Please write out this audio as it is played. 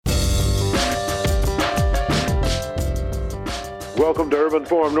Welcome to Urban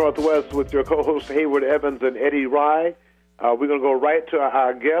Forum Northwest with your co-hosts Hayward Evans and Eddie Rye. We're going to go right to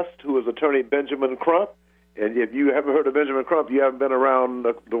our guest, who is Attorney Benjamin Crump. And if you haven't heard of Benjamin Crump, you haven't been around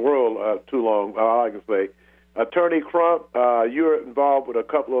the world too long, all I can say. Attorney Crump, you're involved with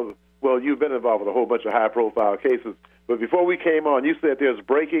you've been involved with a whole bunch of high-profile cases. But before we came on, you said there's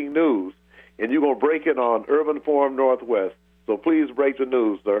breaking news, and you're going to break it on Urban Forum Northwest. So please break the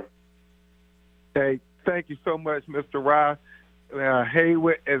news, sir. Hey, thank you so much, Mr. Rye.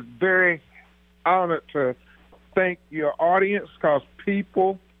 Hayward is very honored to thank your audience because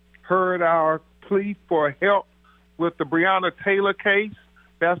people heard our plea for help with the Breonna Taylor case.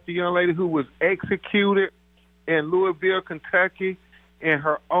 That's the young lady who was executed in Louisville, Kentucky, in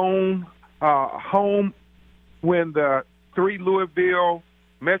her own home when the 3 Louisville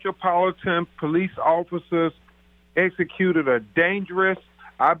Metropolitan Police officers executed a dangerous,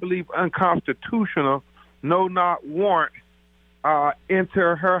 I believe unconstitutional, no-knock warrant into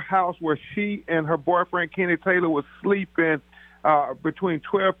her house where she and her boyfriend, Kenny Taylor, was sleeping between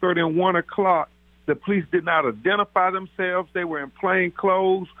 12:30 and 1 o'clock. The police did not identify themselves. They were in plain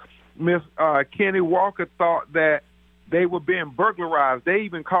clothes. Miss Kenny Walker thought that they were being burglarized. They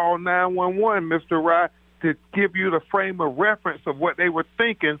even called 911, Mr. Wright, to give you the frame of reference of what they were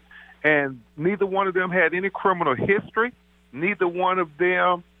thinking, and neither one of them had any criminal history. Neither one of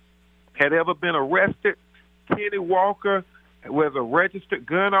them had ever been arrested. Kenny Walker was a registered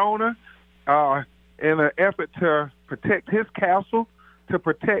gun owner in an effort to protect his castle, to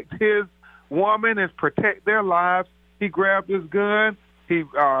protect his woman and protect their lives. He grabbed his gun. He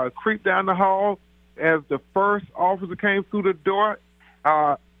creeped down the hall as the first officer came through the door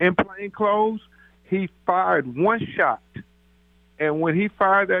in plain clothes. He fired one shot. And when he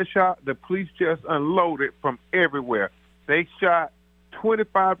fired that shot, the police just unloaded from everywhere. They shot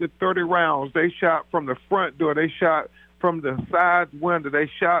 25 to 30 rounds. They shot from the front door. They shot from the side window. They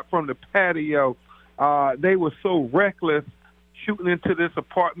shot from the patio. They were so reckless shooting into this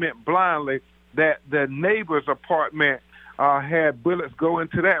apartment blindly that the neighbor's apartment had bullets go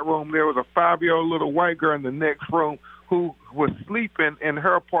into that room. There was a 5-year-old little white girl in the next room who was sleeping in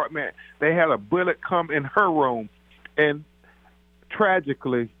her apartment. They had a bullet come in her room. And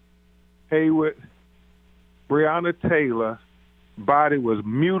tragically, Hayward, Breonna Taylor's body was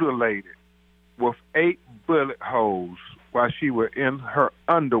mutilated with 8 bullet holes while she was in her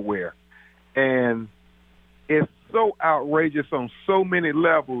underwear. And it's so outrageous on so many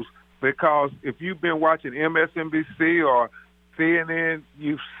levels because if you've been watching MSNBC or CNN,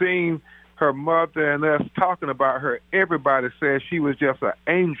 you've seen her mother and us talking about her. Everybody says she was just an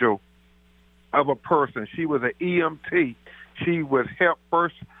angel of a person. She was an EMT. She would help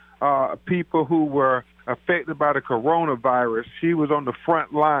first people who were affected by the coronavirus. She was on the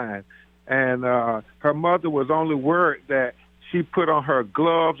front line. And her mother was only worried that she put on her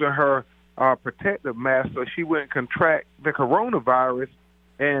gloves and her protective mask so she wouldn't contract the coronavirus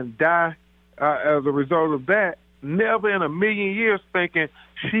and die as a result of that. Never in a million years thinking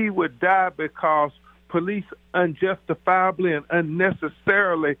she would die because police unjustifiably and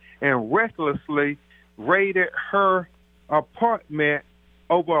unnecessarily and recklessly raided her apartment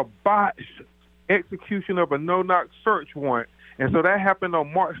over a botched execution of a no-knock search warrant. And so that happened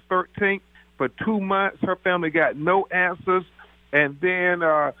on March 13th. For 2 months, her family got no answers. And then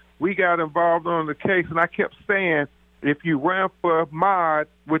we got involved on the case. And I kept saying, if you ran for Ahmaud,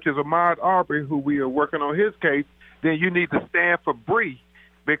 which is Ahmaud Arbery, who we are working on his case, then you need to stand for Bree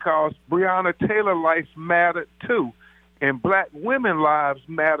because Breonna Taylor lives mattered too. And black women's lives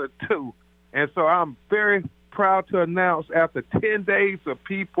matter too. And so I'm very proud to announce after 10 days of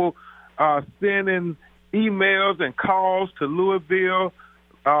people sending emails and calls to Louisville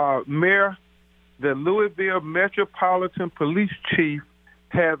mayor, the Louisville Metropolitan Police Chief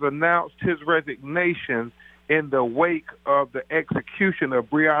has announced his resignation in the wake of the execution of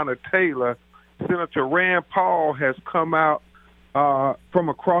Breonna Taylor. Senator Rand Paul has come out from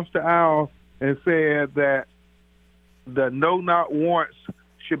across the aisle and said that the no-knock warrants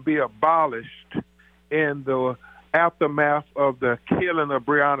should be abolished in the aftermath of the killing of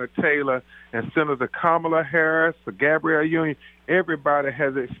Breonna Taylor. And Senator Kamala Harris, Gabrielle Union, everybody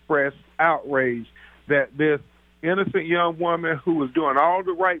has expressed outrage that this innocent young woman who was doing all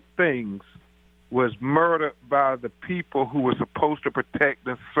the right things was murdered by the people who were supposed to protect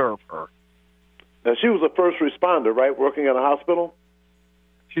and serve her. Now, she was a first responder, right, working at a hospital?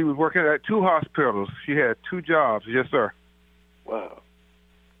 She was working at 2 hospitals. She had 2 jobs. Yes, sir. Wow.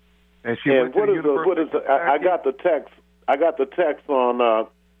 And she and went to what is the, I got the text. I got the text on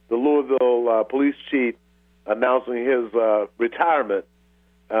the Louisville police chief announcing his retirement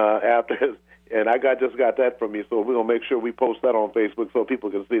after and I just got that from you, so we're going to make sure we post that on Facebook so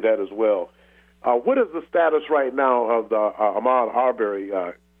people can see that as well. What is the status right now of the Ahmaud Arbery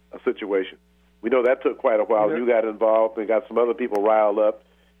situation? We know that took quite a while. Yeah. You got involved and got some other people riled up,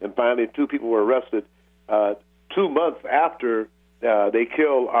 and finally 2 people were arrested 2 months after they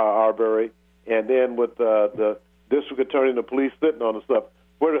killed Arbery, and then with the district attorney and the police sitting on the stuff.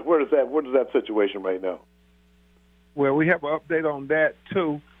 Where does that situation right now? Well, we have an update on that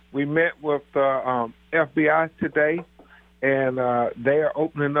too. We met with FBI today, and they are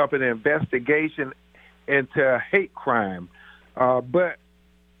opening up an investigation into hate crime. But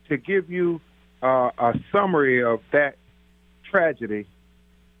to give you a summary of that tragedy,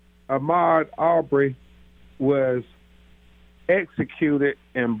 Ahmaud Arbery was executed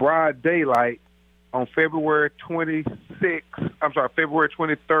in broad daylight on February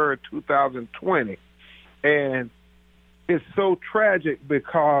 23rd, 2020. And it's so tragic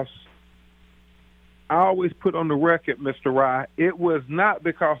because I always put on the record, Mr. Rye, it was not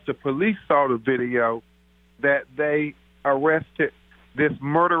because the police saw the video that they arrested this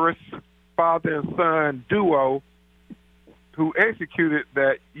murderous father and son duo who executed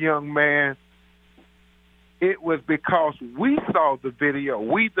that young man. It was because we saw the video.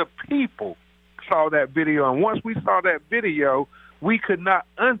 We, the people, saw that video. And once we saw that video, we could not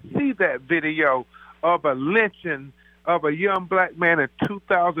unsee that video of a lynching of a young black man in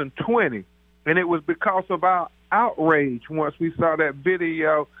 2020. And it was because of our outrage once we saw that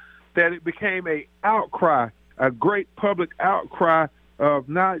video that it became a outcry, a great public outcry of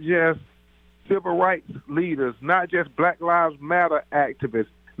not just civil rights leaders, not just Black Lives Matter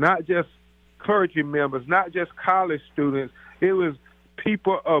activists, not just clergy members, not just college students. It was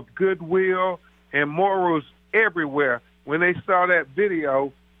people of goodwill and morals everywhere when they saw that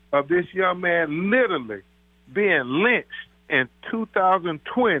video of this young man literally being lynched in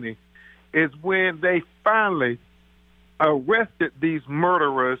 2020 is when they finally arrested these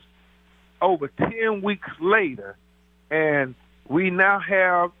murderers over 10 weeks later. And we now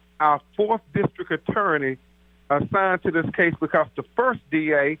have our 4th district attorney assigned to this case because the first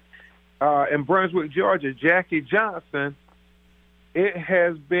DA in Brunswick, Georgia, Jackie Johnson, it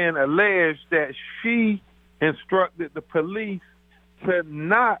has been alleged that she instructed the police to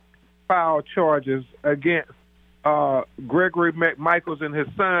not file charges against Gregory McMichaels and his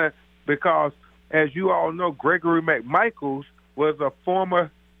son because, as you all know, Gregory McMichaels was a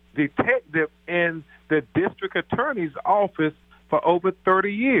former detective in the district attorney's office for over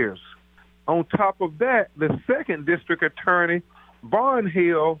 30 years. On top of that, the second district attorney,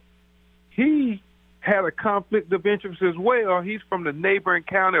 Barnhill, he had a conflict of interest as well. He's from the neighboring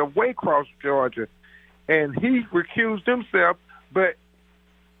county of Waycross, Georgia, and he recused himself. But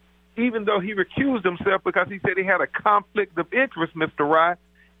even though he recused himself because he said he had a conflict of interest, Mr. Rye,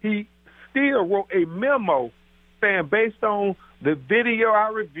 he still wrote a memo saying, based on the video I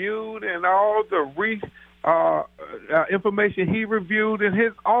reviewed and all the information he reviewed in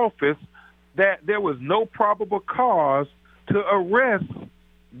his office, that there was no probable cause to arrest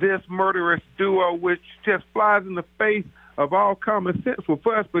this murderous duo, which just flies in the face of all common sense with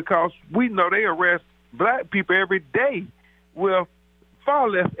us because we know they arrest black people every day with far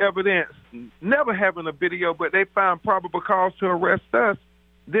less evidence, never having a video, but they find probable cause to arrest us.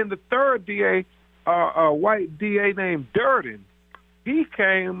 Then the third DA, a white DA named Durden, he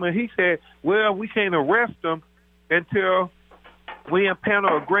came and he said, well, we can't arrest them until we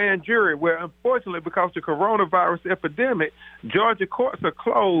impanel a grand jury, where unfortunately because of the coronavirus epidemic, Georgia courts are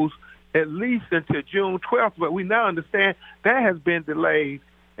closed at least until June 12th, but we now understand that has been delayed.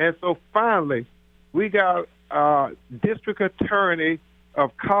 And so finally, we got District Attorney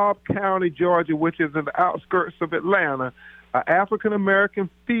of Cobb County, Georgia, which is in the outskirts of Atlanta, an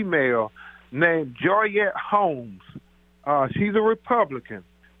African-American female named Joyette Holmes. She's a Republican,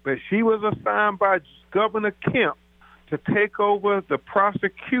 but she was assigned by Governor Kemp to take over the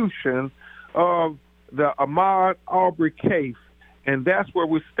prosecution of the Ahmaud Arbery case. And that's where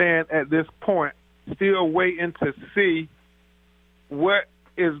we stand at this point, still waiting to see what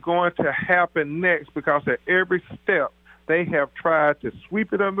is going to happen next, because at every step they have tried to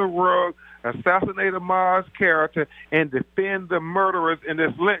sweep it under the rug, assassinate Ahmaud's character, and defend the murderers in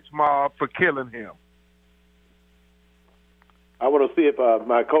this lynch mob for killing him. I want to see if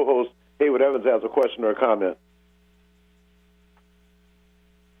my co-host Haywood Evans has a question or a comment.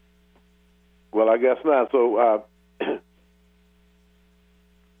 Well, I guess not. So,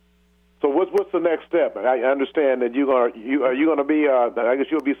 so what's the next step? I understand that are you going to be? I guess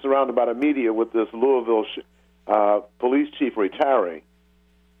you'll be surrounded by the media with this Louisville police chief retiring.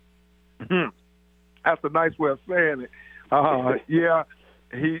 That's a nice way of saying it. Yeah,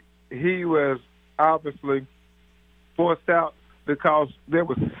 he was obviously forced out because there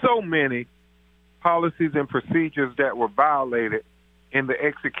were so many policies and procedures that were violated in the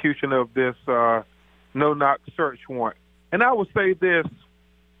execution of this no-knock search warrant. And I will say this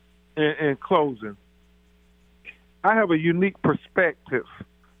in closing. I have a unique perspective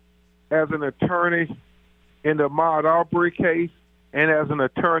as an attorney in the Ahmaud Arbery case and as an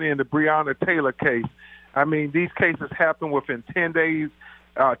attorney in the Breonna Taylor case. I mean, these cases happen within 10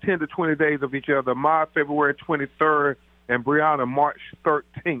 to 20 days of each other. Ahmaud February 23rd and Breonna March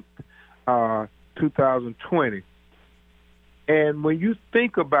 13th, 2020. And when you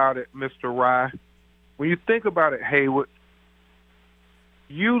think about it, Mr. Rye, when you think about it, Haywood,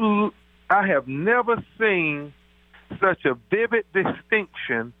 I have never seen such a vivid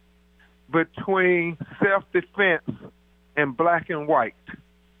distinction between self-defense and black and white.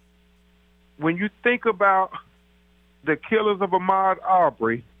 When you think about the killers of Ahmaud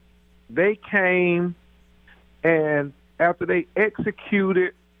Arbery, they came and after they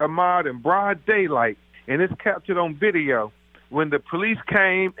executed Ahmaud in broad daylight, and it's captured on video, when the police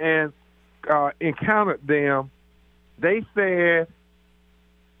came and encountered them, they said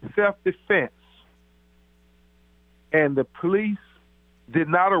self-defense. And the police did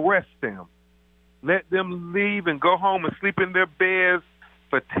not arrest them. Let them leave and go home and sleep in their beds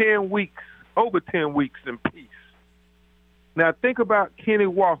for 10 weeks, over 10 weeks in peace. Now think about Kenny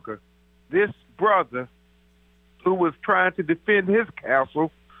Walker, this brother who was trying to defend his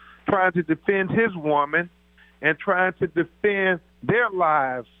castle, trying to defend his woman, and trying to defend their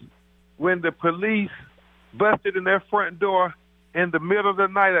lives when the police busted in their front door in the middle of the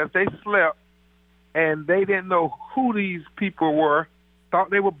night as they slept, and they didn't know who these people were,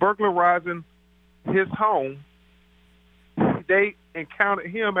 thought they were burglarizing his home. They encountered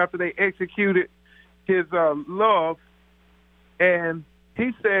him after they executed his love, and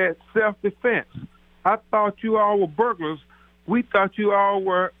he said, self-defense. I thought you all were burglars. We thought you all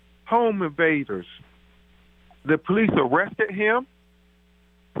were home invaders. The police arrested him,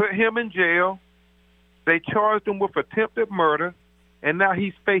 put him in jail. They charged him with attempted murder, and now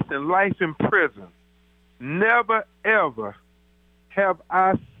he's facing life in prison. Never, ever have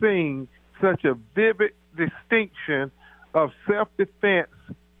I seen such a vivid distinction of self-defense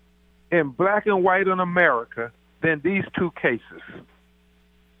in black and white in America than these two cases.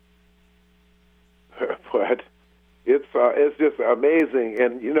 But it's just amazing,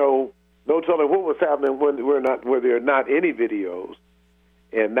 and no telling what was happening when there are not any videos.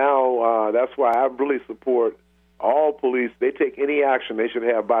 And now that's why I really support all police. They take any action, they should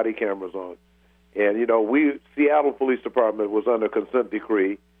have body cameras on. And Seattle Police Department was under consent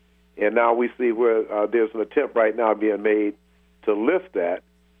decree, and now we see where there's an attempt right now being made to lift that.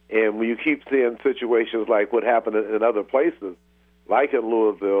 And when you keep seeing situations like what happened in other places, like in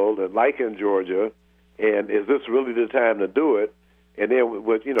Louisville and like in Georgia, and is this really the time to do it? And then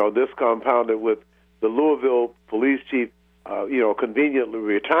with this compounded with the Louisville police chief, conveniently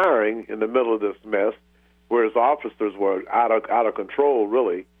retiring in the middle of this mess, whereas officers were out of control,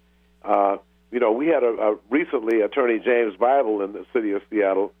 really. We had recently Attorney James Bible in the city of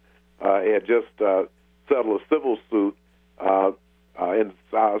Seattle had just settled a civil suit in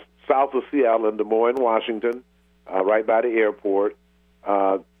south of Seattle in Des Moines, Washington, right by the airport.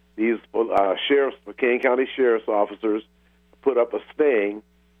 These King County sheriff's officers put up a sting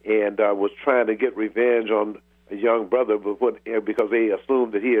and was trying to get revenge on a young brother because they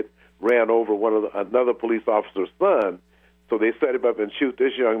assumed that he had ran over another police officer's son. So they set him up and shoot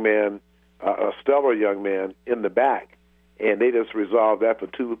this young man, a stellar young man, in the back, and they just resolved that for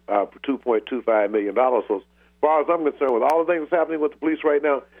 $2.25 million. So as far as I'm concerned, with all the things happening with the police right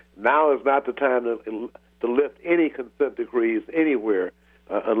now is not the time to lift any consent decrees anywhere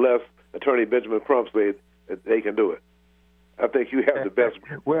unless Attorney Benjamin Crump says that they can do it. I think you have the best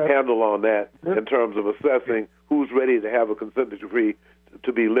handle on that in terms of assessing who's ready to have a consent decree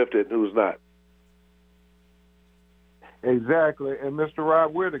to be lifted and who's not. Exactly. And Mr.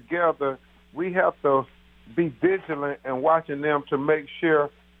 Rob, we're together. We have to be vigilant and watching them to make sure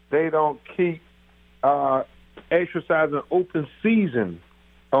they don't keep exercising open season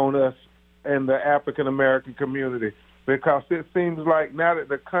on us in the African-American community, because it seems like now that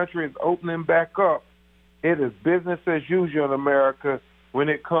the country is opening back up, it is business as usual in America when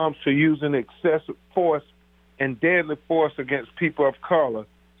it comes to using excessive force and deadly force against people of color.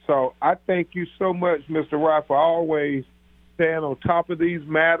 So I thank you so much, Mr. Wright, for always staying on top of these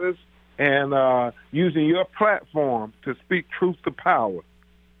matters and using your platform to speak truth to power.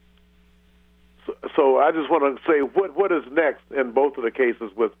 So I just want to say what is next in both of the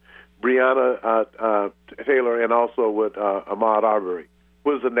cases with Breonna Taylor and also with Ahmaud Arbery?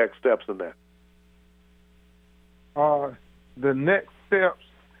 What is the next steps in that? The next steps,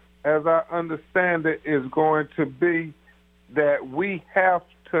 as I understand it, is going to be that we have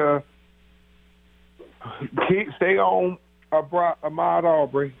to stay on Ahmaud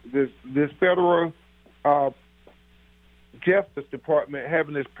Arbery, this federal Justice Department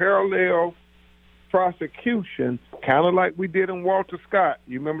having this parallel prosecution, kind of like we did in Walter Scott.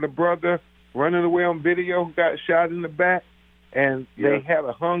 You remember the brother running away on video who got shot in the back, and they had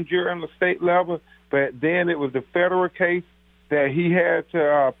a hung jury on the state level, but then it was the federal case that he had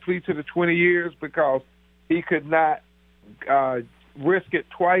to plead to the 20 years because he could not risk it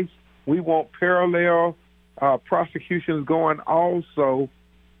twice. We want parallel prosecutions going also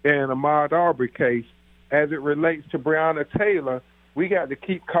in Ahmaud Arbery case. As it relates to Breonna Taylor, we got to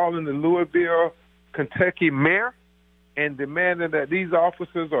keep calling the Louisville, Kentucky mayor and demanding that these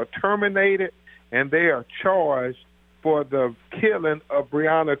officers are terminated and they are charged for the killing of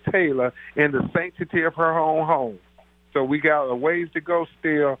Breonna Taylor in the sanctity of her own home. So we got a ways to go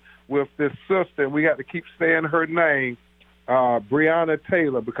still with this sister. We got to keep saying her name, Breonna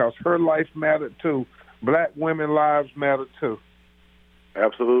Taylor, because her life mattered too. Black women's lives matter too.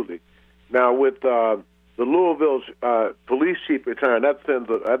 Absolutely. Now with the Louisville police chief return, that sends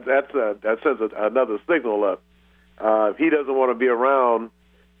another signal up. He doesn't want to be around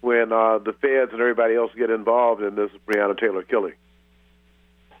when the feds and everybody else get involved in this Breonna Taylor killing.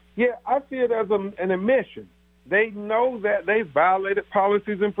 Yeah, I see it as an admission. They know that they violated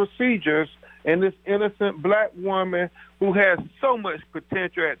policies and procedures, and this innocent black woman who has so much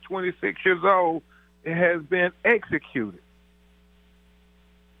potential at 26 years old has been executed.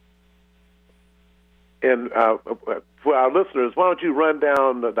 And for our listeners, why don't you run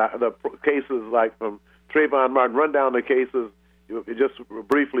down the cases like from Trayvon Martin, run down the cases, just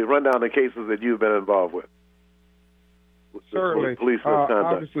briefly run down the cases that you've been involved with. Certainly. Police misconduct.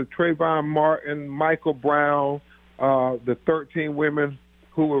 Obviously, Trayvon Martin, Michael Brown, the 13 women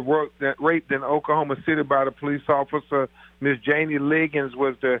who were raped in Oklahoma City by the police officer. Miss Janie Liggins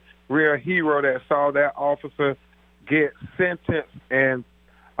was the real hero that saw that officer get sentenced and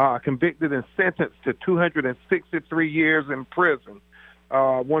convicted and sentenced to 263 years in prison.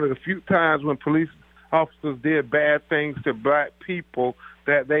 One of the few times when police officers did bad things to black people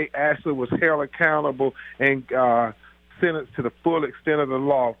that they actually was held accountable and sentenced to the full extent of the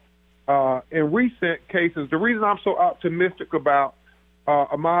law. In recent cases, the reason I'm so optimistic about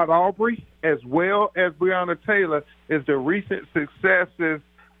Ahmaud Arbery as well as Breonna Taylor is the recent successes,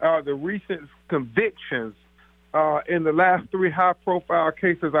 the recent convictions in the last 3 high-profile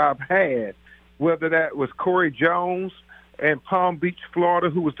cases I've had, whether that was Corey Jones in Palm Beach, Florida,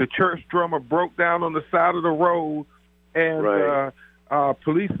 who was the church drummer, broke down on the side of the road, and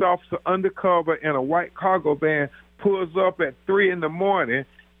police officer undercover in a white cargo van pulls up at 3 in the morning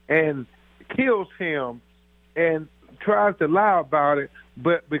and kills him and tries to lie about it,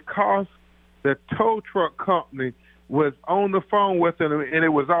 but because the tow truck company was on the phone with him and it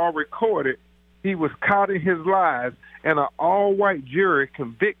was all recorded, he was caught in his lies, and an all-white jury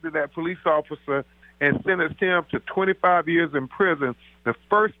convicted that police officer and sentenced him to 25 years in prison, the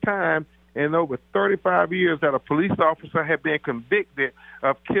first time in over 35 years that a police officer had been convicted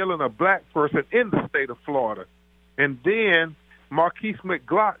of killing a black person in the state of Florida. And then Marquise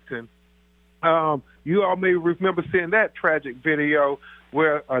McGlockton, you all may remember seeing that tragic video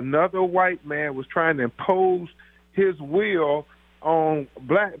where another white man was trying to impose his will on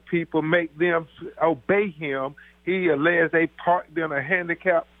black people, make them obey him. He alleged they parked in a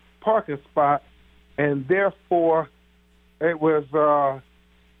handicapped parking spot, and therefore it was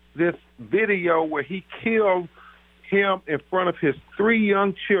this video where he killed him in front of his 3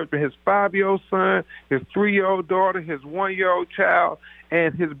 young children, his 5-year-old son, his 3-year-old daughter, his 1-year-old child,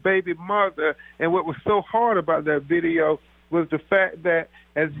 and his baby mother. And what was so hard about that video was the fact that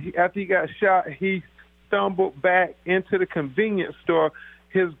after he got shot, he stumbled back into the convenience store.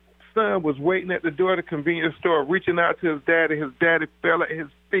 His son was waiting at the door of the convenience store, reaching out to his daddy. His daddy fell at his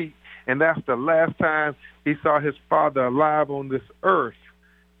feet, and that's the last time he saw his father alive on this earth.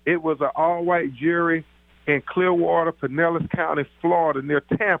 It was an all-white jury in Clearwater, Pinellas County, Florida, near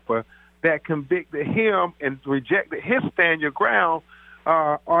Tampa, that convicted him and rejected his stand your ground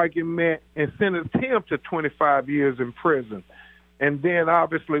argument and sentenced him to 25 years in prison. And then,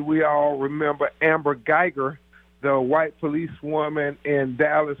 obviously, we all remember Amber Geiger, the white policewoman in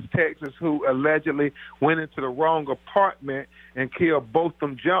Dallas, Texas, who allegedly went into the wrong apartment and killed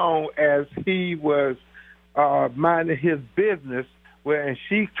Botham Jean as he was minding his business, and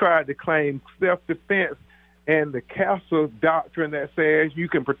she tried to claim self-defense and the castle doctrine that says you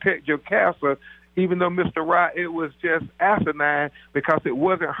can protect your castle even though Mr. Wright, it was just asinine because it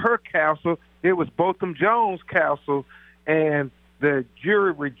wasn't her counsel, it was Botham Jones' counsel, and the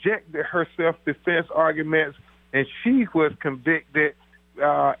jury rejected her self-defense arguments, and she was convicted,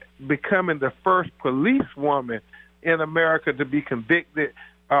 becoming the first police woman in America to be convicted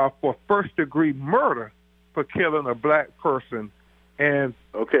for first-degree murder for killing a black person. And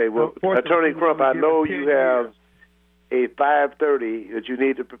okay, well, Attorney Crump, I know you have a 5:30 that you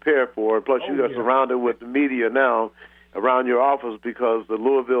need to prepare for. Plus, you are surrounded with the media now around your office because the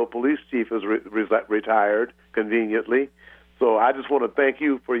Louisville police chief is retired conveniently. So I just want to thank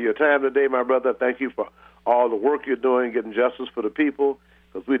you for your time today, my brother. Thank you for all the work you're doing, getting justice for the people,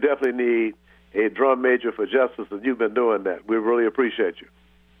 because we definitely need a drum major for justice, and you've been doing that. We really appreciate you.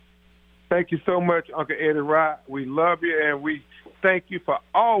 Thank you so much, Uncle Eddie Wright. We love you, and we thank you for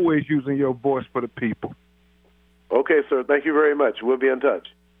always using your voice for the people. Okay, sir. Thank you very much. We'll be in touch.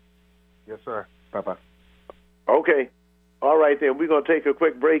 Yes, sir. Bye-bye. Okay. All right, then. We're going to take a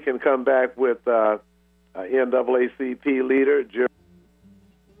quick break and come back with NAACP leader,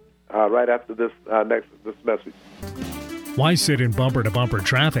 right after this this message. Why sit in bumper-to-bumper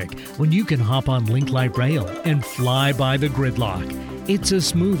traffic when you can hop on Link Light Rail and fly by the gridlock? It's a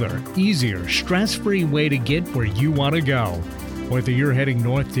smoother, easier, stress-free way to get where you want to go. Whether you're heading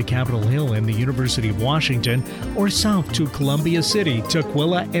north to Capitol Hill and the University of Washington or south to Columbia City,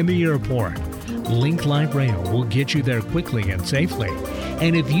 Tukwila, and the airport, Link Light Rail will get you there quickly and safely.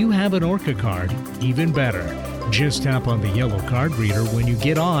 And if you have an ORCA card, even better. Just tap on the yellow card reader when you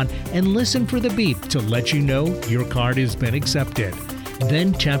get on and listen for the beep to let you know your card has been accepted.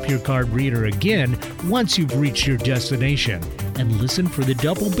 Then tap your card reader again once you've reached your destination and listen for the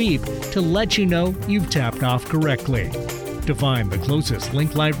double beep to let you know you've tapped off correctly. To find the closest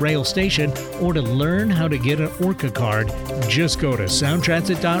Link Light Rail station or to learn how to get an ORCA card, just go to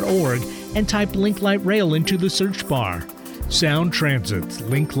soundtransit.org and type Link Light Rail into the search bar. Sound Transit's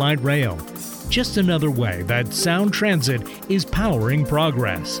Link Light Rail. Just another way that Sound Transit is powering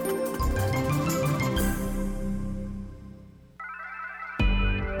progress.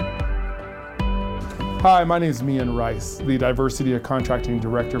 Hi, my name is Mian Rice, the Diversity and Contracting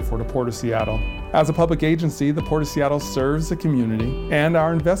Director for the Port of Seattle. As a public agency, the Port of Seattle serves the community, and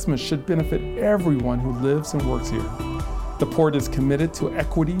our investments should benefit everyone who lives and works here. The Port is committed to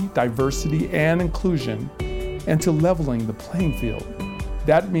equity, diversity, and inclusion, and to leveling the playing field.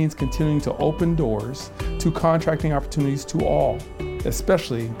 That means continuing to open doors to contracting opportunities to all,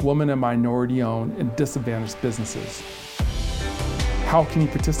 especially women and minority-owned and disadvantaged businesses. How can you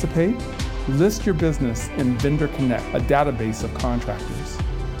participate? List your business in Vendor Connect, a database of contractors.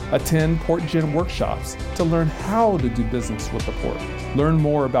 Attend PortGen workshops to learn how to do business with the Port. Learn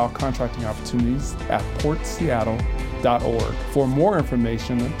more about contracting opportunities at portseattle.org. For more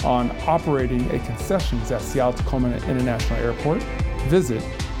information on operating a concessions at Seattle-Tacoma International Airport, visit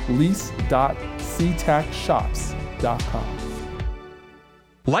lease.ctacshops.com.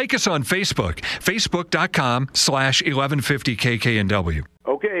 Like us on Facebook, facebook.com/1150KKNW.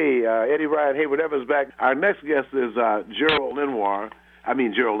 Okay, Eddie Ryan Hayward Evans back. Our next guest is Gerald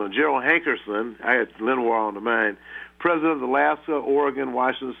Hankerson. I had Lenoir on the mind. President of the Alaska, Oregon,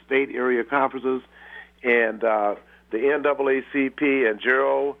 Washington State Area Conferences, and the NAACP. And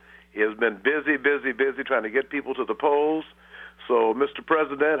Gerald has been busy trying to get people to the polls. So, Mr.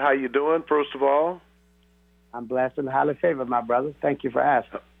 President, how you doing, first of all? I'm blessed and highly favored, my brother. Thank you for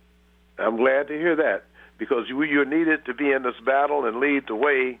asking. I'm glad to hear that, because you're needed to be in this battle and lead the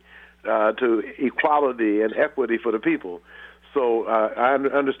way to equality and equity for the people. So I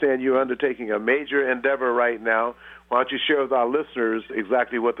understand you're undertaking a major endeavor right now. Why don't you share with our listeners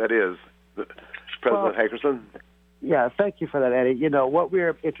exactly what that is, President Hankerson? Yeah, thank you for that, Eddie. You know, what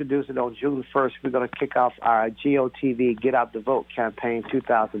we're introducing on June 1st, we're going to kick off our GOTV Get Out the Vote campaign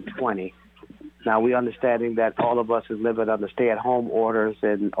 2020. Now, we're understanding that all of us is living under stay-at-home orders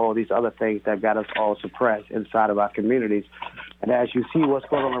and all these other things that got us all suppressed inside of our communities. And as you see what's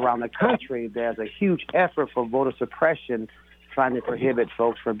going on around the country, there's a huge effort for voter suppression trying to prohibit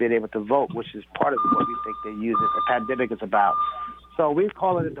folks from being able to vote, which is part of what we think they use the pandemic is about. So we're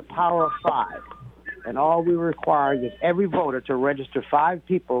calling it the Power of Five. And all we require is every voter to register 5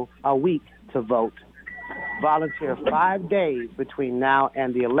 people a week to vote, volunteer 5 days between now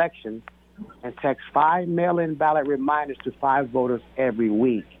and the election, and text 5 mail-in ballot reminders to 5 voters every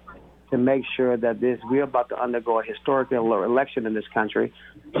week to make sure that we're about to undergo a historic election in this country,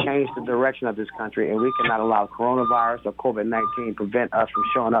 change the direction of this country, and we cannot allow coronavirus or COVID-19 prevent us from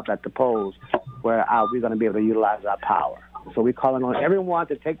showing up at the polls where we're going to be able to utilize our power. So we're calling on everyone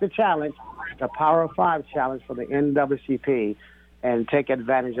to take the challenge, the Power of 5 challenge for the NAACP, and take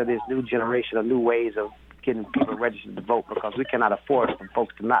advantage of this new generation of new ways of getting people registered to vote, because we cannot afford for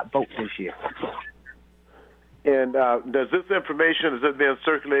folks to not vote this year. And does this information, is it being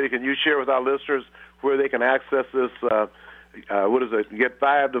circulated? Can you share with our listeners where they can access this? What is it? Get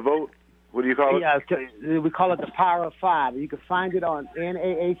 5 to vote? What do you call it? Yeah, we call it the Power of 5. You can find it on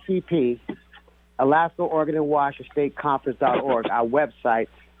NAACP, Alaska, Oregon, and Washington State Conference.org, our website,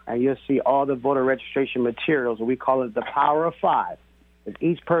 and you'll see all the voter registration materials. And we call it the Power of 5. And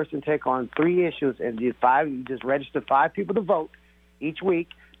each person take on 3 issues, and you just register 5 people to vote each week.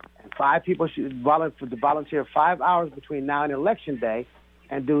 5 people should volunteer 5 hours between now and Election Day,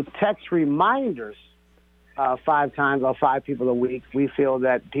 and do text reminders 5 times or 5 people a week. We feel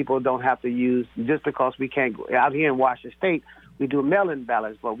that people don't have to use, just because we can't go out here in Washington State, we do mail-in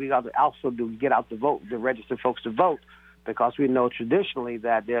ballots, but we also do get out to vote, to register folks to vote, because we know traditionally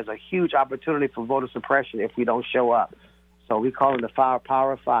that there's a huge opportunity for voter suppression if we don't show up. So we call it the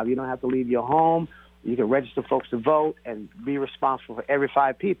Power of 5. You don't have to leave your home. You can register folks to vote and be responsible for every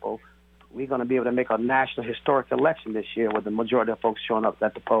 5 people. We're going to be able to make a national historic election this year with the majority of folks showing up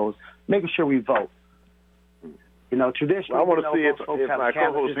at the polls, making sure we vote. You know, traditionally, I want to see if my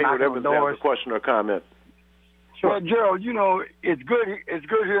co-host Hayward Evans has a question or comment. Sure. Well, Gerald, you know, it's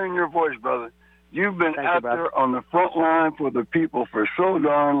good hearing your voice, brother. You've been out there on the front line for the people for so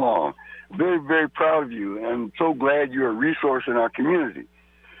darn long. Very, very proud of you, and so glad you're a resource in our community.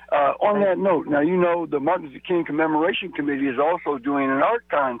 On that note, now, you know, the Martin Luther King Commemoration Committee is also doing an art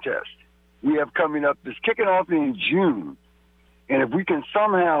contest we have coming up. It's kicking off in June. And if we can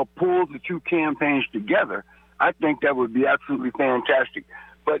somehow pull the 2 campaigns together, I think that would be absolutely fantastic.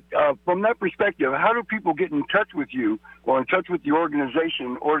 But from that perspective, how do people get in touch with you or in touch with the organization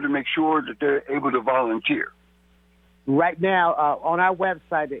in order to make sure that they're able to volunteer? Right now, on our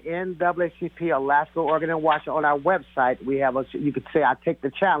website, the NAACP Alaska, Oregon, and Washington, on our website, we have you could say, I take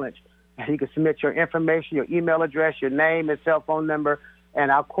the challenge. And you can submit your information, your email address, your name and cell phone number, and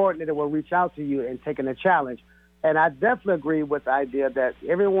our coordinator will reach out to you and take the challenge. And I definitely agree with the idea that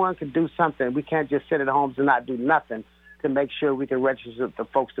everyone can do something. We can't just sit at homes and not do nothing to make sure we can register the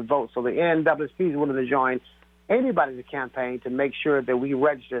folks to vote. So the NAACP is willing to join anybody's campaign to make sure that we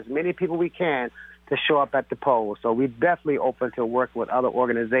register as many people we can to show up at the polls. So we're definitely open to work with other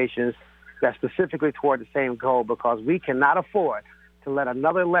organizations that specifically toward the same goal, because we cannot afford to let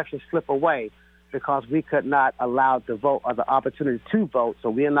another election slip away because we could not allow the vote or the opportunity to vote. So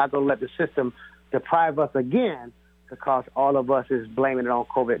we are not going to let the system deprive us again because all of us is blaming it on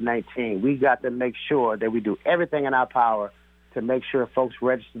COVID-19. We got to make sure that we do everything in our power to make sure folks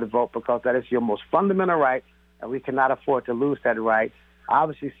register to vote, because that is your most fundamental right, and we cannot afford to lose that right.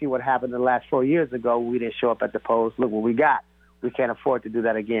 Obviously, see what happened the last 4 years ago. We didn't show up at the polls. Look what we got. We can't afford to do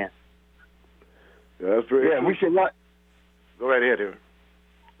that again. Yeah, that's very true. We should not. Go right ahead here.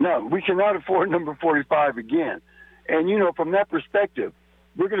 No, we cannot afford number 45 again. And, you know, from that perspective,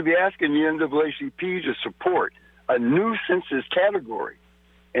 we're going to be asking the NAACP to support a new census category,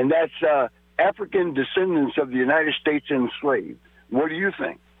 and that's African descendants of the United States enslaved. What do you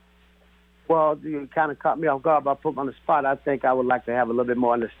think? Well, you kind of caught me off guard by putting me on the spot. I think I would like to have a little bit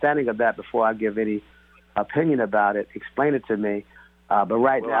more understanding of that before I give any opinion about it. Explain it to me. But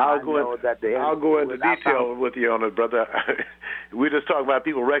right now, I'll go into detail with you on it, brother. We're just talking about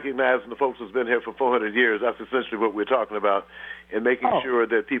people recognizing the folks that's been here for 400 years. That's essentially what we're talking about, and making sure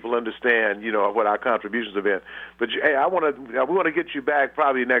that people understand, you know, what our contributions have been. But hey, we want to get you back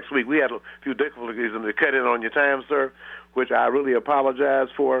probably next week. We had a few difficulties in the cut in on your time, sir, which I really apologize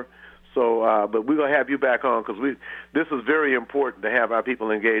for. So, but we're going to have you back on, because this is very important to have our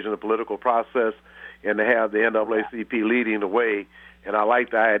people engaged in the political process and to have the NAACP leading the way. And I like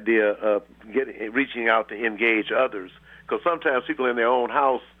the idea of reaching out to engage others, because sometimes people in their own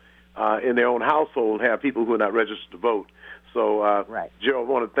house, in their own household, have people who are not registered to vote. So, Gerald,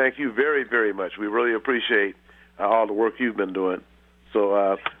 I want to thank you very, very much. We really appreciate all the work you've been doing.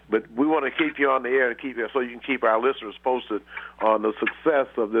 So, but we want to keep you on the air and keep you so you can keep our listeners posted on the success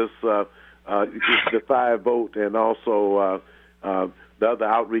of this the 5 vote, and also the other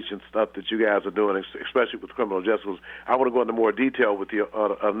outreach and stuff that you guys are doing, especially with criminal justice. I want to go into more detail with you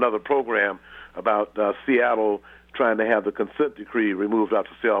on another program about Seattle trying to have the consent decree removed out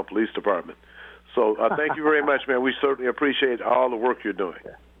the Seattle Police Department. So thank you very much, man. We certainly appreciate all the work you're doing.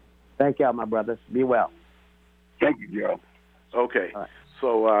 Thank you, my brothers. Be well. Thank you, Gerald. Okay. Right.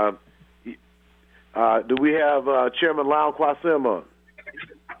 So do we have Chairman Lyle Quasim on?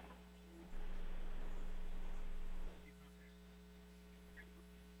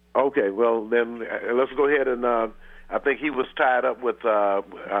 Okay, well then let's go ahead and I think he was tied up with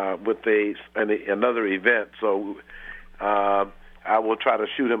another event. So I will try to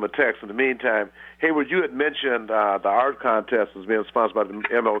shoot him a text. In the meantime, Hayward, you had mentioned the art contest is being sponsored by the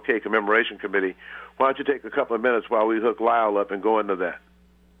MLK Commemoration Committee. Why don't you take a couple of minutes while we hook Lyle up and go into that?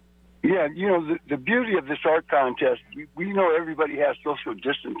 Yeah, the beauty of this art contest, we know everybody has social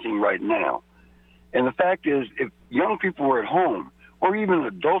distancing right now. And the fact is, if young people are at home, or even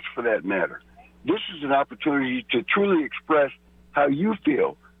adults for that matter, this is an opportunity to truly express how you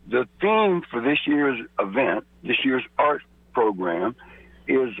feel. The theme for this year's event, this year's art program,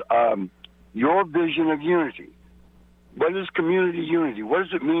 is your vision of unity. What is community unity? What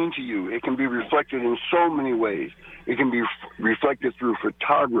does it mean to you? It can be reflected in so many ways. It can be reflected through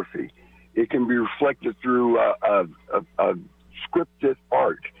photography. It can be reflected through scripted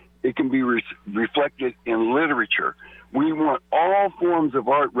art. It can be reflected in literature. We want all forms of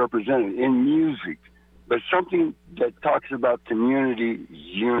art represented in music, but something that talks about community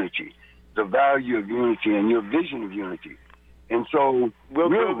unity, the value of unity and your vision of unity. And so we'll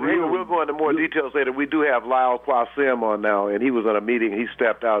go into more details later. We do have Lyle Quasim on now, and he was on a meeting. He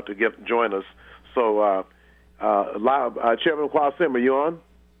stepped out to join us. So, Chairman Quasim, are you on?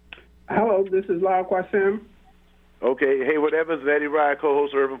 Hello, this is Lyle Quasim. Okay, Hayward Evans and Eddie Rye,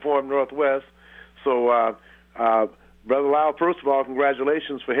 co-host of Urban Forum Northwest. So, Brother Lyle, first of all,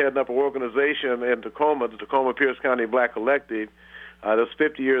 congratulations for heading up an organization in Tacoma, the Tacoma Pierce County Black Collective. That's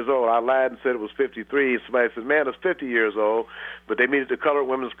 50 years old. I lied and said it was 53. Somebody said, man, it's 50 years old. But they meet at the Colored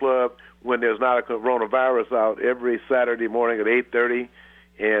Women's Club when there's not a coronavirus out every Saturday morning at 8:30,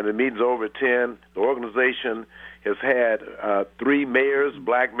 and the meeting's over at 10. The organization has had 3 mayors,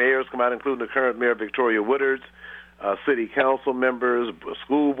 black mayors, come out, including the current mayor, Victoria Woodards, city council members,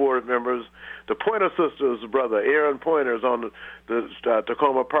 school board members. The Pointer Sisters, brother Aaron Pointer, is on the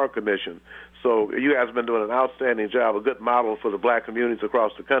Tacoma Park Commission. So you guys have been doing an outstanding job, a good model for the black communities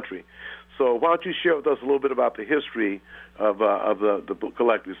across the country. So why don't you share with us a little bit about the history of the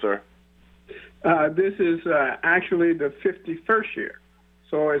collective, sir? This is actually the 51st year.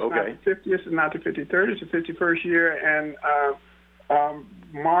 So it's not the 50th, it's not the 53rd, it's the 51st year. And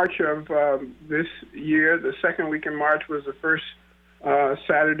March of this year, the second week in March, was the first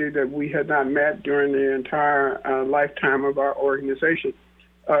Saturday that we had not met during the entire lifetime of our organization.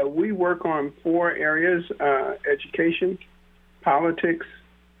 We work on 4 areas: education, politics,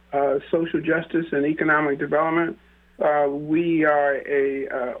 social justice, and economic development. We are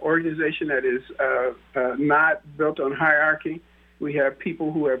a organization that is not built on hierarchy. We have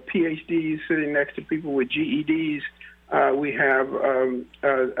people who have PhDs sitting next to people with GEDs. We have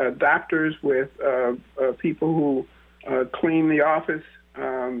doctors with people who clean the office.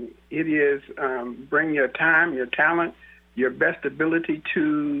 It is bring your time, your talent, your best ability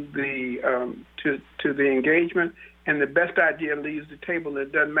to the engagement, and the best idea leaves the table.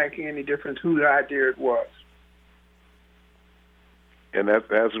 It doesn't make any difference whose idea it was. And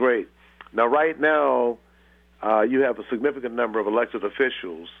that's great. Now, right now, you have a significant number of elected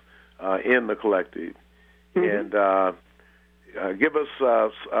officials in the collective, and give us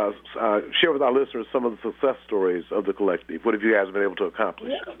share with our listeners some of the success stories of the collective. What have you guys been able to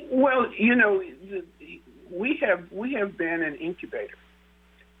accomplish? Well, we have been an incubator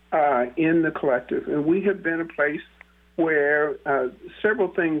in the collective, and we have been a place where several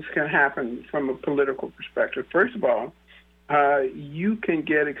things can happen from a political perspective. First of all, you can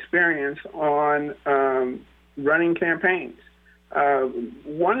get experience on running campaigns.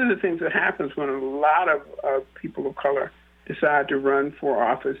 One of the things that happens when a lot of people of color decide to run for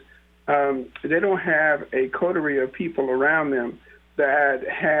office, they don't have a coterie of people around them that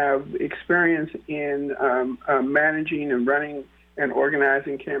have experience in managing and running and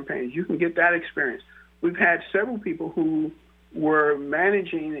organizing campaigns. You can get that experience. We've had several people who were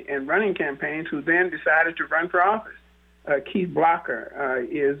managing and running campaigns who then decided to run for office. Keith Blocker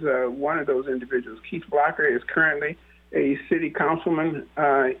is one of those individuals. Keith Blocker is currently a city councilman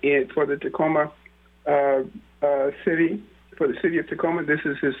for the Tacoma city, for the city of Tacoma. This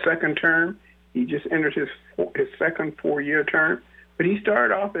is his second term. He just entered his second 4-year term. But he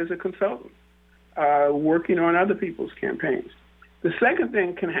started off as a consultant, working on other people's campaigns. The second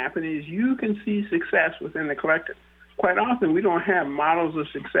thing can happen is you can see success within the collective. Quite often, we don't have models of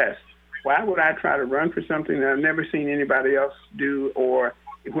success. Why would I try to run for something that I've never seen anybody else do, or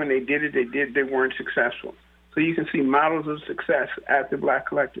when they did it, they weren't successful? So you can see models of success at the Black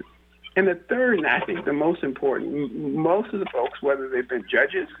Collective. And the third, and I think the most important, most of the folks, whether they've been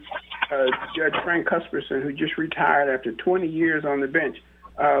judges, Judge Frank Cusperson, who just retired after 20 years on the bench,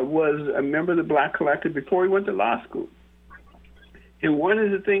 was a member of the Black Collective before he went to law school. And one of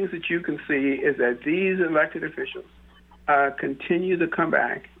the things that you can see is that these elected officials continue to come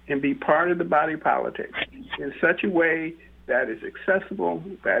back and be part of the body politic in such a way that is accessible,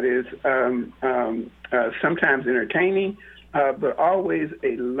 that is sometimes entertaining, but always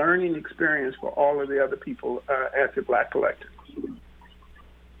a learning experience for all of the other people at the Black Collective.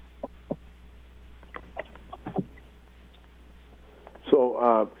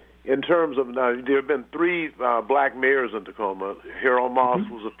 So, in terms of now, there have been 3 black mayors in Tacoma. Harold Moss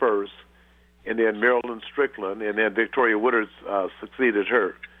was the first, and then Marilyn Strickland, and then Victoria Woodard succeeded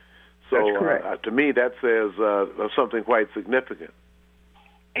her. So, to me, that says something quite significant.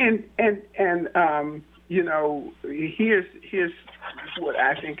 And you know, here's what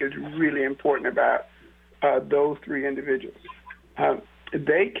I think is really important about those 3 individuals.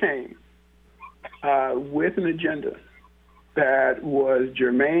 They came with an agenda that was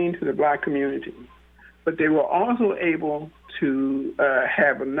germane to the black community, but they were also able to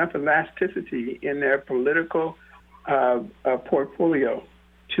have enough elasticity in their political portfolio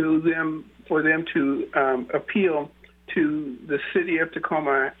for them to appeal to the city of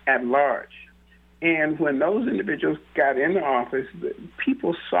Tacoma at large. And when those individuals got into office,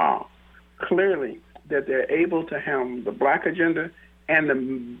 people saw clearly that they're able to helm the black agenda and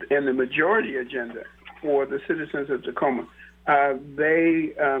the majority agenda for the citizens of Tacoma.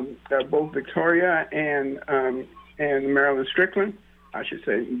 They both Victoria and Marilyn Strickland, I should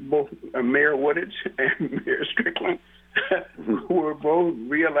say, both Mayor Woodage and Mayor Strickland, who were both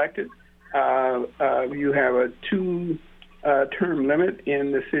reelected. You have a 2-term limit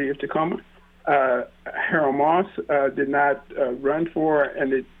in the city of Tacoma. Harold Moss did not run for,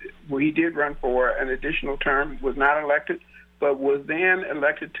 he did run for an additional term, was not elected, but was then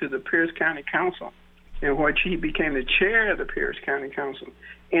elected to the Pierce County Council, in which he became the chair of the Pierce County Council.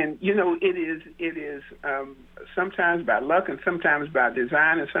 And, you know, it is sometimes by luck and sometimes by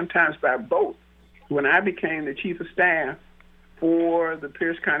design and sometimes by both. When I became the chief of staff for the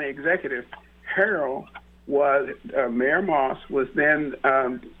Pierce County Executive, Harold was, Mayor Moss was then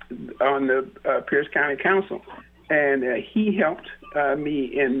on the Pierce County Council. And he helped me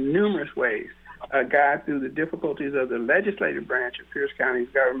in numerous ways guide through the difficulties of the legislative branch of Pierce County's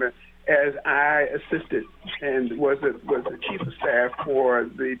government as I assisted and was the chief of staff for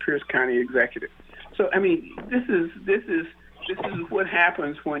the Pierce County Executive. So, I mean, this is what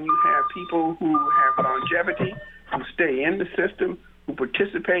happens when you have people who have longevity, who stay in the system, who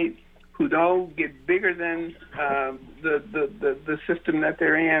participate, who don't get bigger than the system that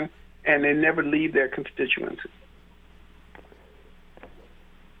they're in, and they never leave their constituency.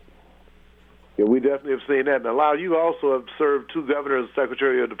 Yeah, we definitely have seen that. Now, Lyle, you also have served 2 governors,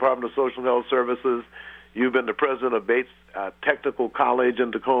 Secretary of the Department of Social and Health Services. You've been the president of Bates Technical College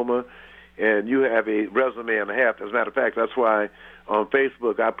in Tacoma, and you have a resume and a half. As a matter of fact, that's why on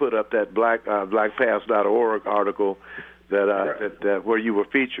Facebook I put up that blackpass.org article that where you were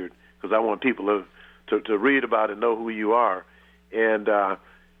featured, because I want people to read about it and know who you are. And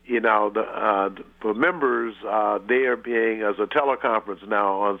you know, for members, they are being as a teleconference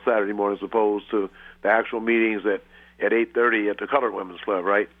now on Saturday morning, as opposed to the actual meetings at 8:30 at the Colored Women's Club,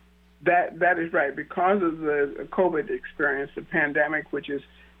 right? That is right. Because of the COVID experience, the pandemic, which has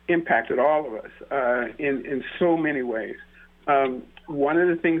impacted all of us in so many ways. One of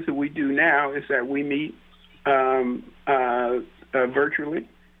the things that we do now is that we meet virtually,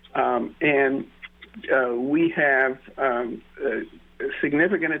 and we have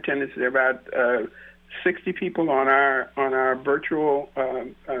significant attendance. There are about 60 people on our virtual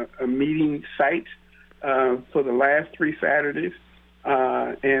meeting site for the last 3 Saturdays,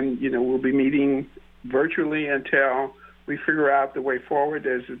 and you know, we'll be meeting virtually until we figure out the way forward.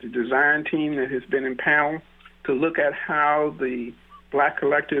 There's a design team that has been empowered to look at how the Black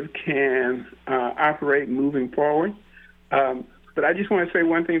Collective can operate moving forward. But I just want to say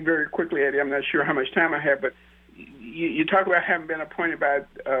one thing very quickly, Eddie. I'm not sure how much time I have, but you talk about having been appointed by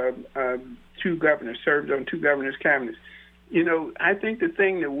 2 governors, served on 2 governors' cabinets. You know, I think the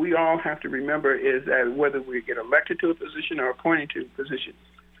thing that we all have to remember is that whether we get elected to a position or appointed to a position,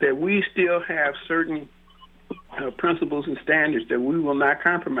 that we still have certain principles and standards that we will not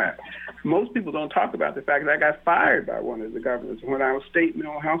compromise. Most people don't talk about the fact that I got fired by one of the governors when I was state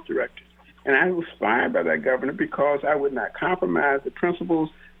mental health director. And I was fired by that governor because I would not compromise the principles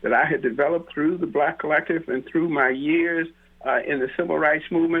that I had developed through the Black Collective and through my years in the civil rights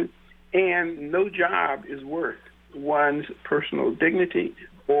movement. And no job is worth one's personal dignity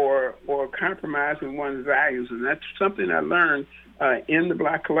or compromising one's values. And that's something I learned in the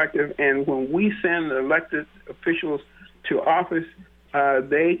Black Collective. And when we send the elected officials to office,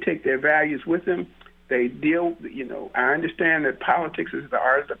 they take their values with them. They deal, I understand that politics is the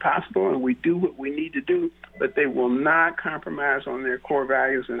art of the possible, and we do what we need to do, but they will not compromise on their core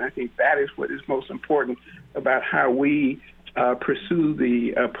values, and I think that is what is most important about how we pursue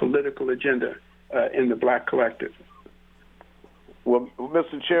the political agenda in the Black Collective. Well,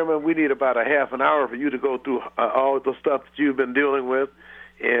 Mr. Chairman, we need about a half an hour for you to go through all the stuff that you've been dealing with.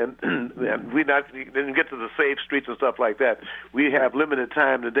 And we didn't get to the safe streets and stuff like that. We have limited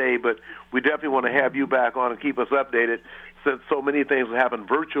time today, but we definitely want to have you back on and keep us updated, since so many things happen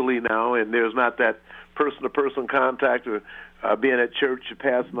virtually now, and there's not that person-to-person contact or being at church or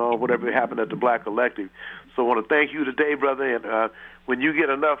passing on whatever happened at the Black Collective. So I want to thank you today, brother, and when you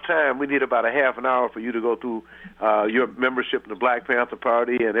get enough time, we need about a half an hour for you to go through your membership in the Black Panther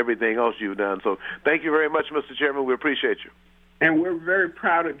Party and everything else you've done. So thank you very much, Mr. Chairman. We appreciate you. And we're very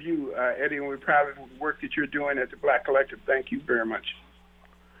proud of you, Eddie, and we're proud of the work that you're doing at the Black Collective. Thank you very much.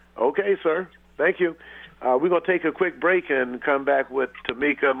 Okay, sir. Thank you. We're going to take a quick break and come back with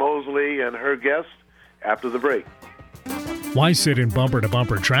Tamika Mosley and her guest after the break. Why sit in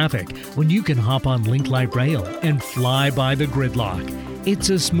bumper-to-bumper traffic when you can hop on Link Light Rail and fly by the gridlock? It's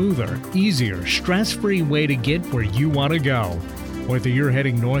a smoother, easier, stress-free way to get where you want to go. Whether you're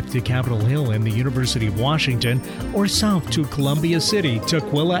heading north to Capitol Hill and the University of Washington or south to Columbia City,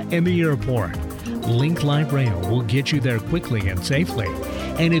 Tukwila, and the airport, Link Light Rail will get you there quickly and safely.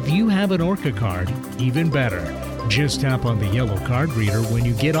 And if you have an ORCA card, even better. Just tap on the yellow card reader when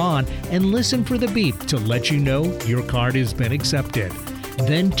you get on and listen for the beep to let you know your card has been accepted.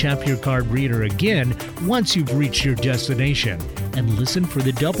 Then tap your card reader again once you've reached your destination and listen for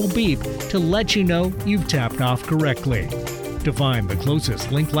the double beep to let you know you've tapped off correctly. To find the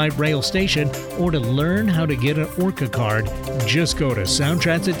closest Link Light Rail station or to learn how to get an ORCA card, just go to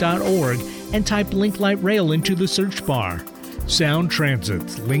soundtransit.org and type Link Light Rail into the search bar. Sound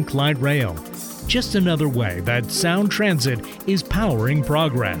Transit's Link Light Rail. Just another way that Sound Transit is powering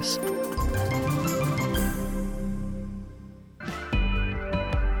progress.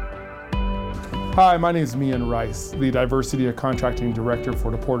 Hi, my name is Mian Rice, the Diversity and Contracting Director for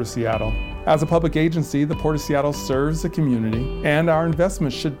the Port of Seattle. As a public agency, the Port of Seattle serves the community, and our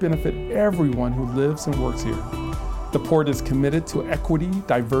investments should benefit everyone who lives and works here. The Port is committed to equity,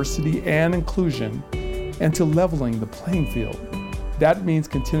 diversity, and inclusion, and to leveling the playing field. That means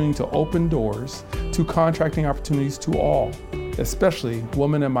continuing to open doors to contracting opportunities to all, especially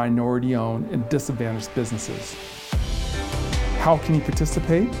women and minority-owned and disadvantaged businesses. How can you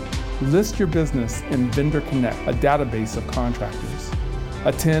participate? List your business in Vendor Connect, a database of contractors.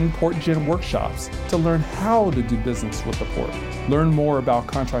 Attend PortGen workshops to learn how to do business with the Port. Learn more about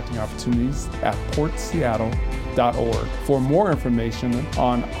contracting opportunities at portseattle.org. For more information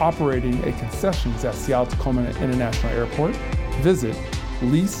on operating a concessions at Seattle-Tacoma International Airport, visit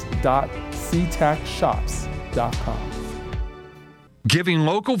lease.ctacshops.com. Giving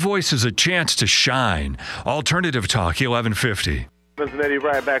local voices a chance to shine. Alternative Talk 1150. Mr. Eddie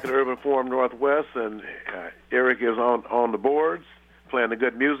Wright back at Urban Forum Northwest, and Eric is on the boards playing the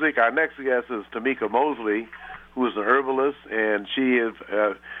good music. Our next guest is Tamika Mosley, who is an herbalist, and she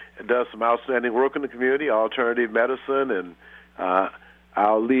does some outstanding work in the community, alternative medicine, and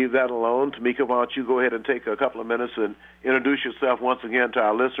I'll leave that alone. Tamika, why don't you go ahead and take a couple of minutes and introduce yourself once again to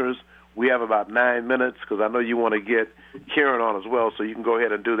our listeners. We have about 9 minutes because I know you want to get Karen on as well, so you can go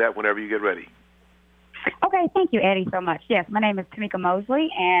ahead and do that whenever you get ready. Okay, thank you, Eddie, so much. Yes, my name is Tamika Mosley,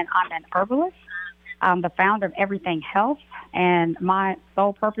 and I'm an herbalist. I'm the founder of Everything Health, and my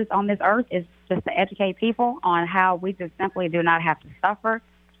sole purpose on this earth is just to educate people on how we just simply do not have to suffer.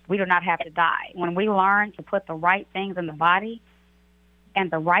 We do not have to die. When we learn to put the right things in the body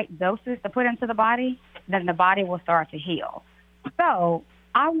and the right doses to put into the body, then the body will start to heal. So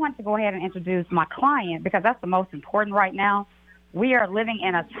I want to go ahead and introduce my client because that's the most important right now. We are living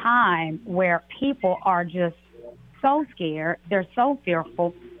in a time where people are just so scared. They're so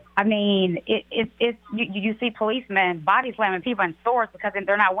fearful. I mean, you see policemen body slamming people in stores because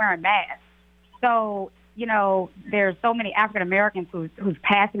they're not wearing masks. So, there's so many African Americans who's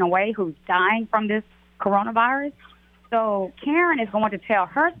passing away, who's dying from this coronavirus. So Karen is going to tell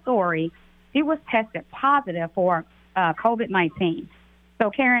her story. She was tested positive for COVID-19. So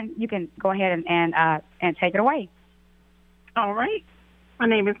Karen, you can go ahead and take it away. All right. My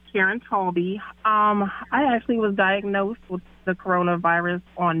name is Karen Talby. I actually was diagnosed with the coronavirus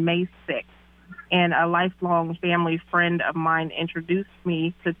on May 6th, and a lifelong family friend of mine introduced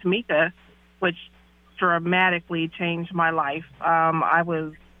me to Tamika, which dramatically changed my life. I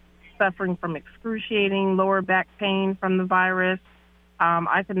was suffering from excruciating lower back pain from the virus.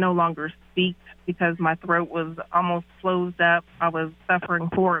 I could no longer speak because my throat was almost closed up. I was suffering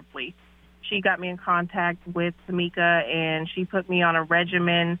horribly. she got me in contact with Tamika, and she put me on a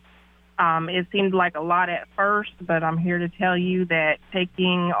regimen. It seemed like a lot at first, but I'm here to tell you that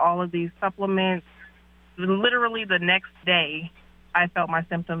taking all of these supplements, literally the next day, I felt my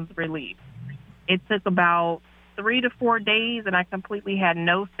symptoms relieved. It took about 3 to 4 days, and I completely had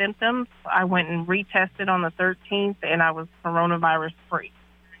no symptoms. I went and retested on the 13th, and I was coronavirus free.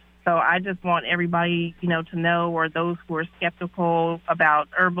 So I just want everybody, to know, or those who are skeptical about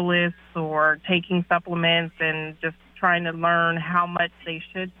herbalists or taking supplements and just trying to learn how much they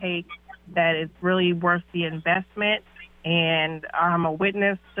should take, that it's really worth the investment. And I'm a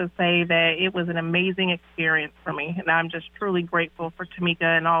witness to say that it was an amazing experience for me. And I'm just truly grateful for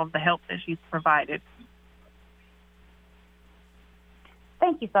Tamika and all of the help that she's provided.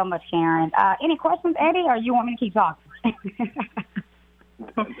 Thank you so much, Sharon. Any questions, Eddie, or you want me to keep talking?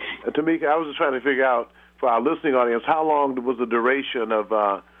 Tamika, I was just trying to figure out, for our listening audience, how long was the duration of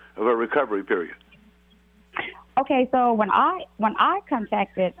a recovery period? Okay, so when I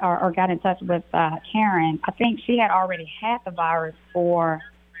contacted or got in touch with Karen, I think she had already had the virus for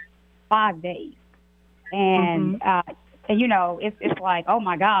 5 days. And, it's like, oh,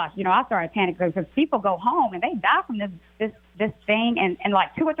 my gosh, I started panicking because people go home and they die from this thing in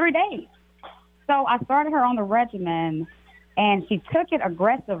like 2 or 3 days. So I started her on the regimen, and she took it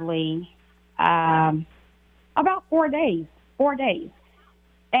aggressively about 4 days. 4 days.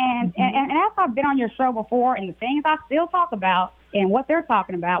 And as I've been on your show before, and the things I still talk about and what they're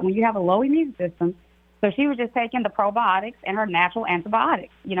talking about when you have a low immune system, so she was just taking the probiotics and her natural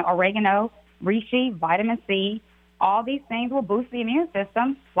antibiotics, oregano, reishi, vitamin C, all these things will boost the immune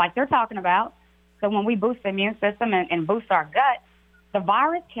system like they're talking about. So when we boost the immune system and boost our gut, the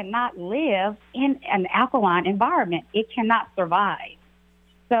virus cannot live in an alkaline environment. It cannot survive.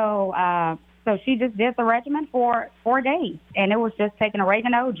 So she just did the regimen for 4 days, and it was just taking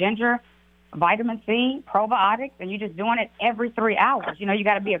oregano, ginger, vitamin C, probiotics, and you're just doing it every 3 hours. You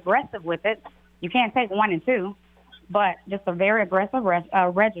got to be aggressive with it. You can't take 1 and 2, but just a very aggressive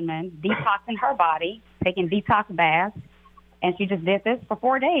regimen, detoxing her body, taking detox baths, and she just did this for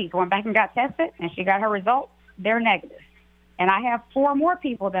 4 days. Went back and got tested, and she got her results. They're negative. And I have 4 more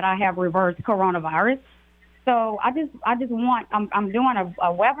people that I have reversed coronavirus. So I just want, I'm doing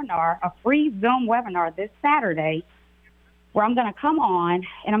a webinar, a free Zoom webinar this Saturday, where I'm going to come on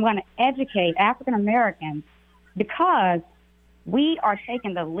and I'm going to educate African Americans, because we are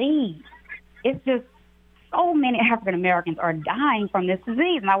taking the lead. It's just so many African Americans are dying from this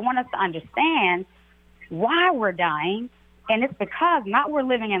disease, and I want us to understand why we're dying. And it's because not we're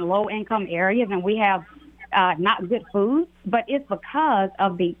living in low income areas and we have not good food, but it's because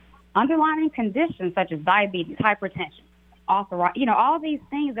of the underlying conditions such as diabetes, hypertension, arthritis, all these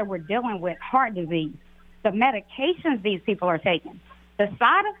things that we're dealing with, heart disease, the medications these people are taking. The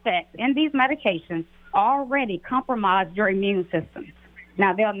side effects in these medications already compromise your immune system.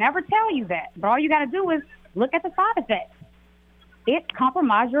 Now, they'll never tell you that, but all you got to do is look at the side effects. It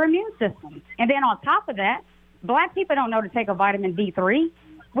compromises your immune system. And then on top of that, Black people don't know to take a vitamin D3.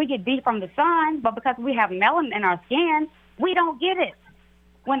 We get D from the sun, but because we have melanin in our skin, we don't get it.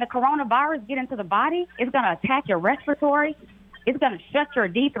 When the coronavirus get into the body, it's going to attack your respiratory. It's going to shut your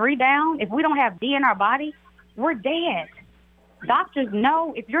D3 down. If we don't have D in our body, we're dead. Doctors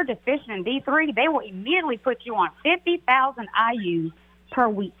know if you're deficient in D3, they will immediately put you on 50,000 IUs per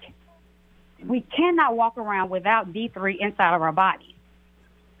week. We cannot walk around without D3 inside of our body.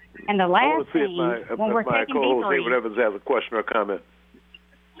 And the last thing, when we're taking D3... Hayward Evans has a question or comment.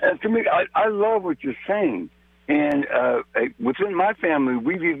 To me, I love what you're saying. And within my family,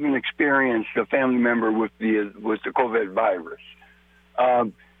 we've even experienced a family member with the COVID virus.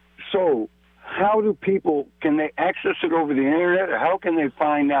 So how do people, can they access it over the internet, or how can they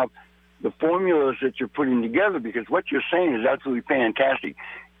find out the formulas that you're putting together? Because what you're saying is absolutely fantastic.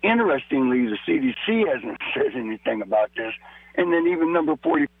 Interestingly, the CDC hasn't said anything about this. And then even number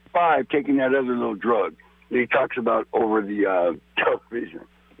 45, taking that other little drug that he talks about over the television.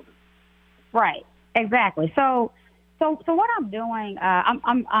 Right. Exactly. So what I'm doing,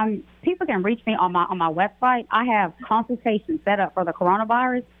 I'm people can reach me on my website. I have consultations set up for the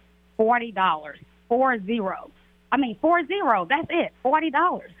coronavirus, $40, 40. I mean 40. That's it,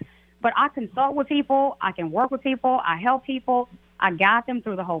 $40. But I consult with people. I can work with people. I help people. I guide them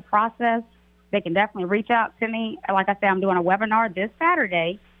through the whole process. They can definitely reach out to me. Like I said, I'm doing a webinar this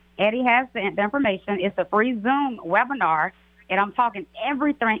Saturday. Eddie has the information. It's a free Zoom webinar, and I'm talking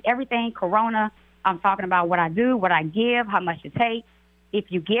everything corona. I'm talking about what I do, what I give, how much to take, if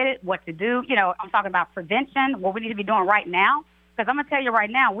you get it, what to do. I'm talking about prevention, what we need to be doing right now. Because I'm going to tell you right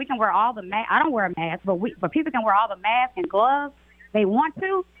now, we can wear all the masks. I don't wear a mask, but people can wear all the masks and gloves they want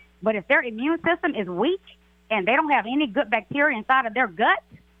to. But if their immune system is weak and they don't have any good bacteria inside of their gut,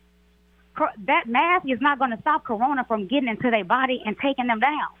 that mask is not going to stop corona from getting into their body and taking them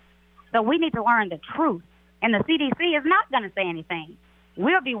down. So we need to learn the truth. And the CDC is not going to say anything.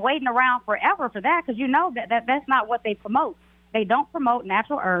 We'll be waiting around forever for that because you know that's not what they promote. They don't promote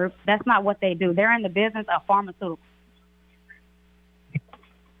natural herbs. That's not what they do. They're in the business of pharmaceuticals.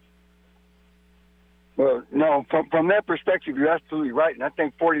 Well, no, from that perspective, you're absolutely right. And I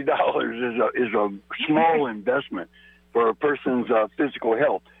think $40 is a small investment for a person's physical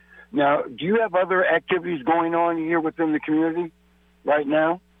health. Now, do you have other activities going on here within the community right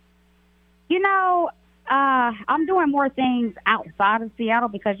now? You know, I'm doing more things outside of Seattle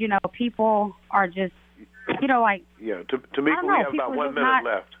because, you know, people are just, you know, like... Yeah, Tamika, we have about 1 minute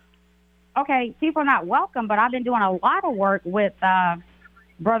left. Okay, people are not welcome, but I've been doing a lot of work with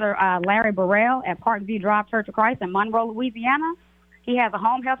Brother Larry Burrell at Parkview Drive Church of Christ in Monroe, Louisiana. He has a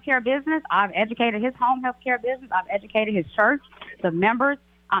home health care business. I've educated his home health care business. I've educated his church, the members.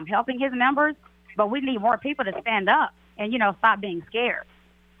 I'm helping his members, but we need more people to stand up and, you know, stop being scared.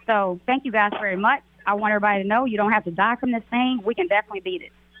 So thank you guys very much. I want everybody to know you don't have to die from this thing. We can definitely beat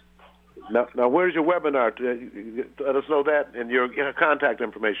it. Now where's your webinar? Let us know that and your contact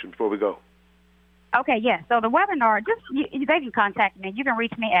information before we go. Okay, yes. So the webinar, they can contact me. You can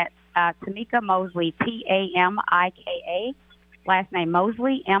reach me at Tamika Mosley, Tamika, last name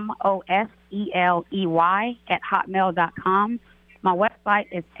Mosley, Mosley, @hotmail.com. My website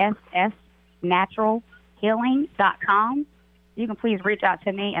is ssnaturalhealing.com. You can please reach out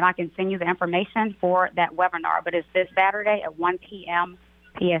to me, and I can send you the information for that webinar. But it's this Saturday at 1 p.m.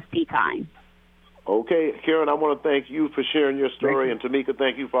 PST time. Okay, Karen, I want to thank you for sharing your story, and Tamika,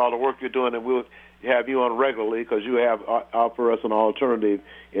 thank you for all the work you're doing, and we'll have you on regularly because you have offer us an alternative,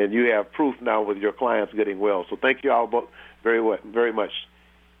 and you have proof now with your clients getting well. So thank you all both very much.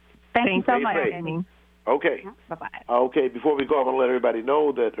 Thank you so much, Amy. Okay. Bye-bye. Okay, before we go, I want to let everybody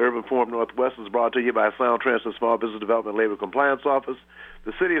know that Urban Forum Northwest is brought to you by Sound Transit Small Business Development Labor Compliance Office,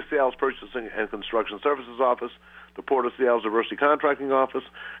 the City of Seattle's Purchasing and Construction Services Office, the Port of Seattle's Diversity Contracting Office,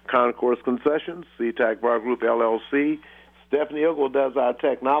 Concourse Concessions, SeaTac Bar Group LLC, Stephanie Ogle does our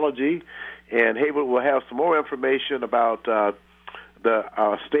technology, and Haywood will have some more information about the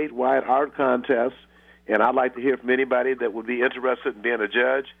statewide art contest, and I'd like to hear from anybody that would be interested in being a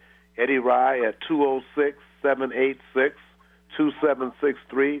judge. Eddie Rye at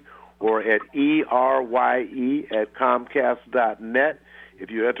 206-786-2763 or at ERYE@Comcast.net if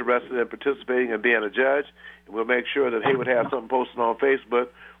you're interested in participating and being a judge. And we'll make sure that Haywood has something posted on Facebook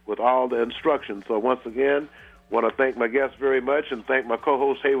with all the instructions. So once again, I want to thank my guests very much and thank my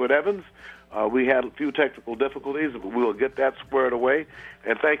co-host Haywood Evans. We had a few technical difficulties, but we'll get that squared away.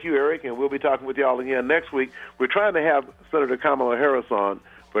 And thank you, Eric, and we'll be talking with you all again next week. We're trying to have Senator Kamala Harris on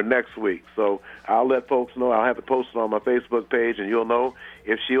for next week. So I'll let folks know. I'll have it posted on my Facebook page, and you'll know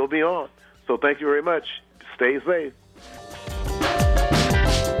if she'll be on. So thank you very much. Stay safe.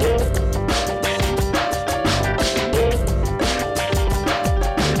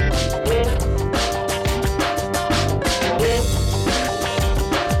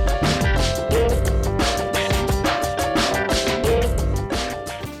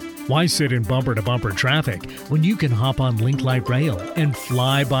 Why sit in bumper-to-bumper traffic when you can hop on Link Light Rail and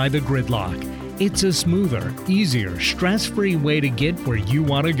fly by the gridlock? It's a smoother, easier, stress-free way to get where you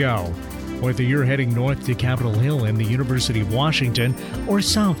want to go. Whether you're heading north to Capitol Hill and the University of Washington or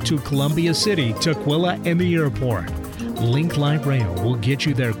south to Columbia City, Tukwila, and the airport, Link Light Rail will get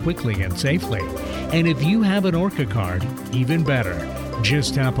you there quickly and safely. And if you have an ORCA card, even better.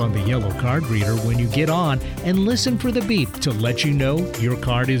 Just tap on the yellow card reader when you get on and listen for the beep to let you know your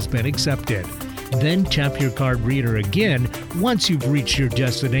card has been accepted. Then tap your card reader again once you've reached your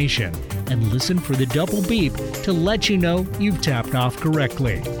destination and listen for the double beep to let you know you've tapped off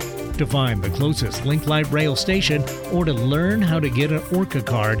correctly. To find the closest Link Light Rail station or to learn how to get an ORCA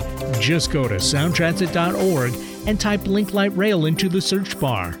card, just go to soundtransit.org and type Link Light Rail into the search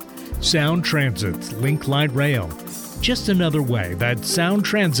bar. Sound Transit's Link Light Rail. Just another way that Sound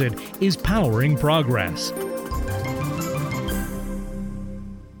Transit is powering progress.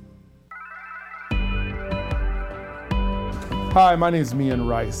 Hi, my name is Mian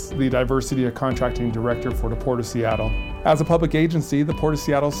Rice, the Diversity and Contracting Director for the Port of Seattle. As a public agency, the Port of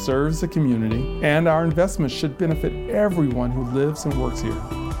Seattle serves the community, and our investments should benefit everyone who lives and works here.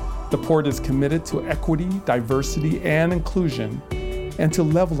 The Port is committed to equity, diversity, and inclusion, and to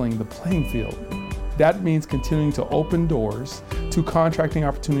leveling the playing field. That means continuing to open doors to contracting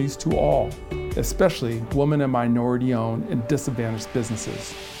opportunities to all, especially women and minority-owned and disadvantaged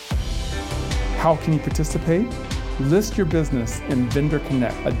businesses. How can you participate? List your business in Vendor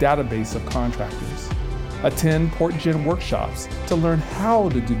Connect, a database of contractors. Attend PortGen workshops to learn how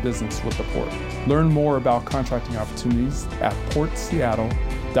to do business with the port. Learn more about contracting opportunities at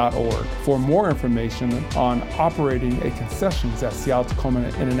portseattle.org. For more information on operating a concessions at Seattle-Tacoma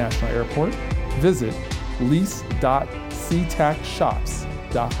International Airport, visit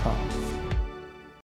lease.ctacshops.com.